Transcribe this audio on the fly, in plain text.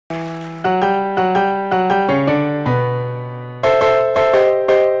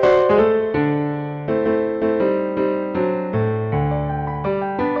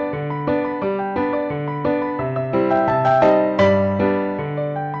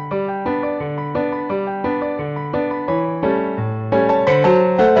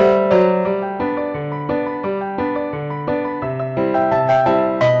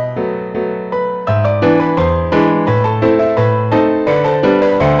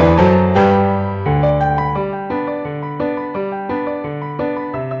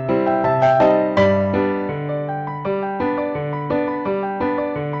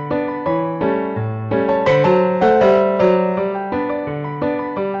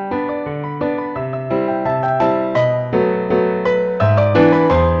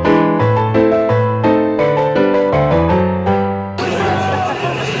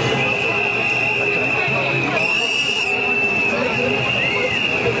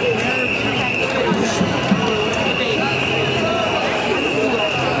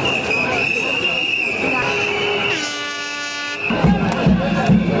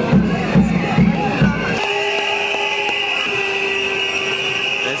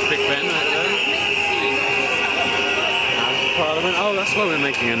There's Big Ben over there. House of Parliament. Oh, that's why we're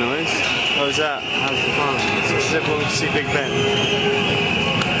making a noise. What was that? House of Parliament. So it's everyone to see Big Ben.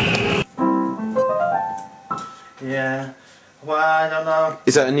 Yeah. Well, I don't know.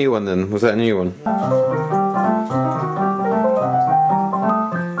 Is that a new one then? Was that a new one?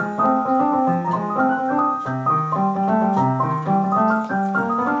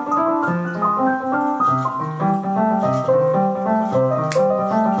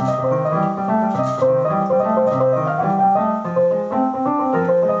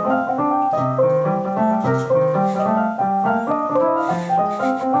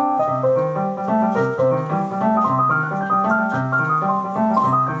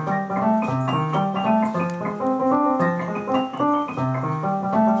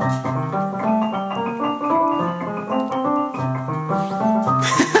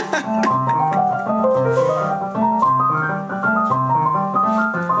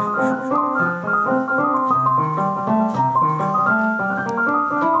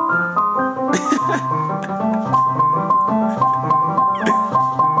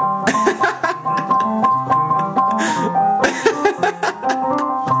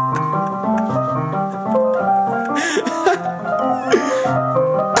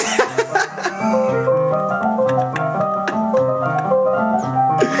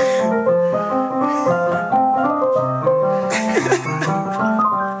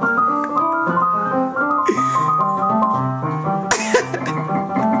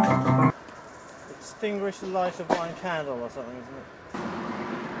 Extinguish the light of one candle or something, isn't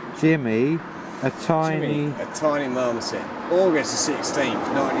it? Jimmy, a tiny marmoset. August the 16th,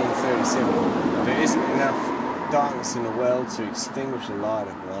 1937. There isn't enough darkness in the world to extinguish the light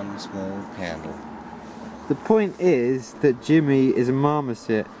of one small candle. The point is that Jimmy is a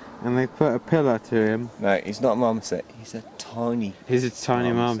marmoset and they put a pillar to him. No, he's not a marmoset. He's a tiny. He's a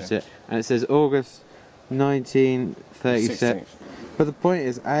tiny marmoset. And it says August 1937. 16th. But the point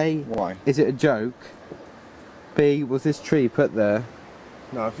is, A, why? Is it a joke? B, was this tree put there?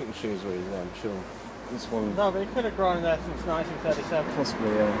 No, I think the tree was already there, I'm sure. This one. No, but it could have grown there since 1937. Possibly,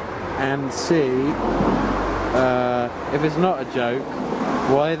 yeah. And C, if it's not a joke,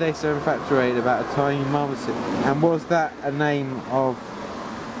 why are they so infatuated about a tiny marmoset? And was that a name of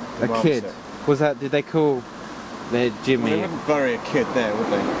a kid? Was that, did they call their Jimmy? Well, they wouldn't bury a kid there, would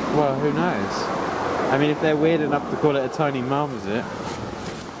they? Well, who knows? I mean, if they're weird enough to call it a tiny marmoset,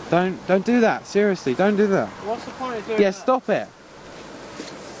 don't do that. Seriously, don't do that. What's the point of doing Yeah, that? stop it.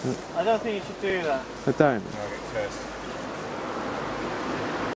 I don't think you should do that. I don't. No, I get cursed.